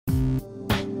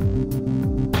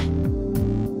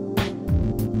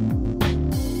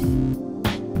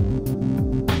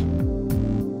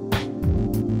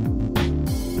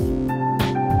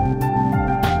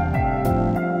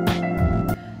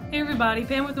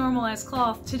everybody, Pam with Normalized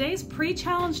Cloth. Today's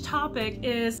pre-challenge topic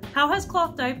is how has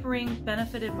cloth diapering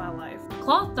benefited my life?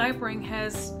 Cloth diapering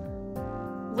has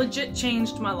legit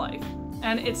changed my life,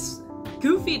 and it's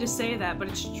goofy to say that, but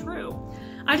it's true.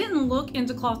 I didn't look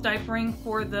into cloth diapering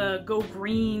for the go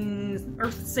green,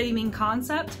 earth-saving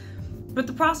concept, but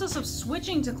the process of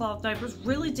switching to cloth diapers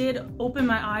really did open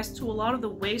my eyes to a lot of the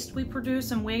waste we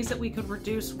produce and ways that we could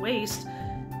reduce waste,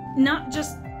 not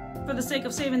just for the sake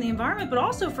of saving the environment, but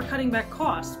also for cutting back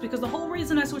costs, because the whole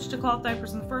reason I switched to cloth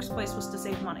diapers in the first place was to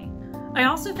save money. I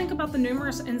also think about the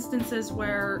numerous instances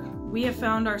where we have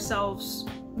found ourselves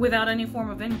without any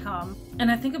form of income, and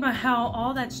I think about how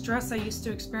all that stress I used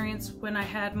to experience when I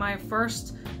had my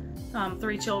first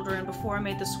 3 children before I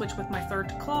made the switch with my third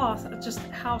to cloth, just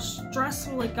how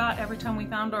stressful it got every time we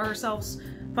found ourselves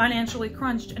financially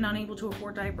crunched and unable to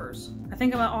afford diapers. I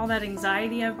think about all that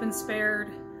anxiety I've been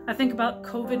spared. I think about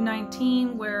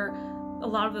COVID-19, where a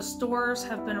lot of the stores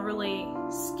have been really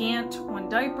scant on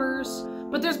diapers,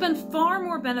 but there's been far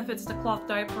more benefits to cloth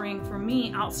diapering for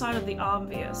me outside of the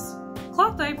obvious.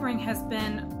 Cloth diapering has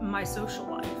been my social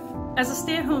life. As a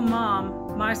stay-at-home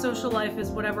mom, my social life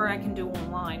is whatever I can do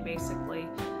online, basically,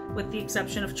 with the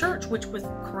exception of church, which with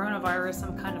coronavirus,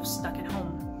 I'm kind of stuck at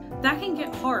home. That can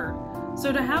get hard.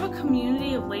 So to have a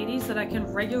community of ladies that I can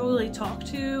regularly talk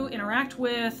to, interact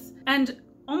with, and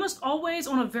almost always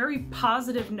on a very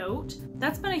positive note,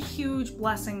 that's been a huge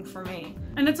blessing for me.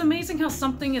 And it's amazing how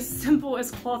something as simple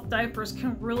as cloth diapers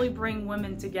can really bring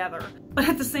women together. But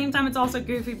at the same time, it's also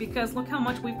goofy because look how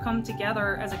much we've come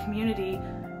together as a community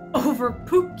over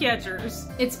poop catchers.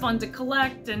 It's fun to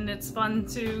collect and it's fun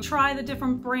to try the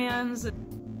different brands.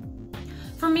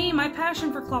 For me, my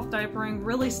passion for cloth diapering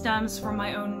really stems from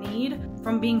my own need,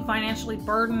 from being financially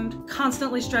burdened,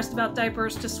 constantly stressed about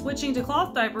diapers, to switching to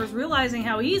cloth diapers, realizing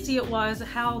how easy it was,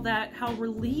 how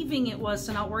relieving it was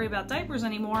to not worry about diapers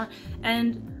anymore,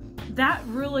 and that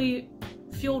really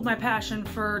fueled my passion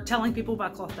for telling people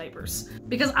about cloth diapers.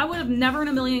 Because I would have never in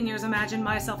a million years imagined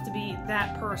myself to be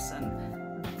that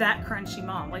person, that crunchy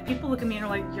mom. Like, people look at me and are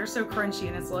like, you're so crunchy,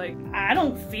 and it's like, I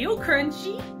don't feel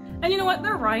crunchy. And you know what,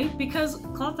 they're right, because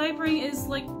cloth diapering is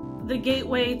like the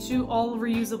gateway to all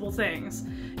reusable things.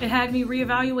 It had me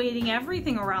reevaluating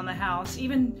everything around the house,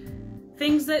 even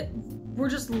things that were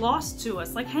just lost to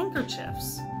us, like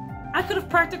handkerchiefs. I could have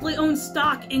practically owned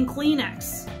stock in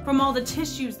Kleenex from all the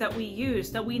tissues that we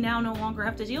use that we now no longer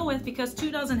have to deal with, because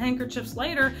 2 dozen handkerchiefs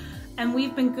later, and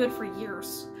we've been good for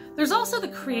years. There's also the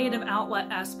creative outlet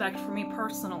aspect for me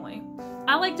personally.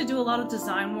 I like to do a lot of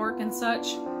design work and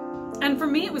such. And for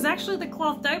me, it was actually the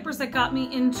cloth diapers that got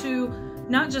me into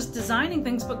not just designing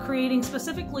things, but creating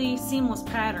specifically seamless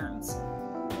patterns,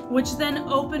 which then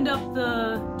opened up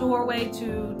the doorway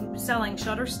to selling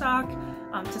Shutterstock,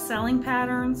 to selling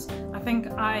patterns. I think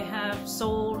I have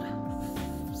sold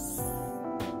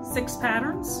 6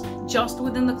 patterns just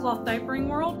within the cloth diapering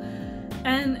world.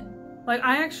 And like,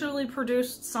 I actually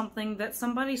produced something that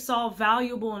somebody saw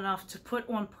valuable enough to put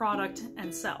on product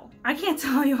and sell. I can't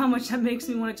tell you how much that makes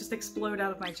me want to just explode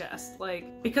out of my chest.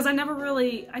 Like, because I never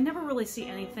really see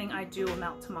anything I do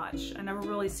amount to much. I never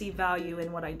really see value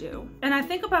in what I do. And I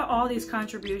think about all these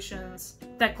contributions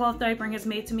that cloth diapering has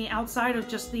made to me outside of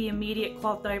just the immediate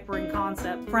cloth diapering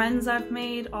concept. Friends I've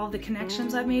made, all the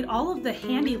connections I've made, all of the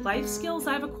handy life skills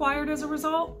I've acquired as a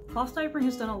result. Cloth diapering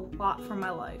has done a lot for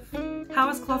my life. How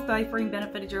has cloth diapering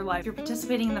benefited your life? If you're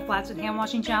participating in the Flats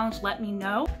Handwashing Challenge, let me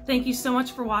know. Thank you so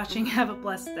much for watching. Have a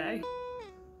blessed day.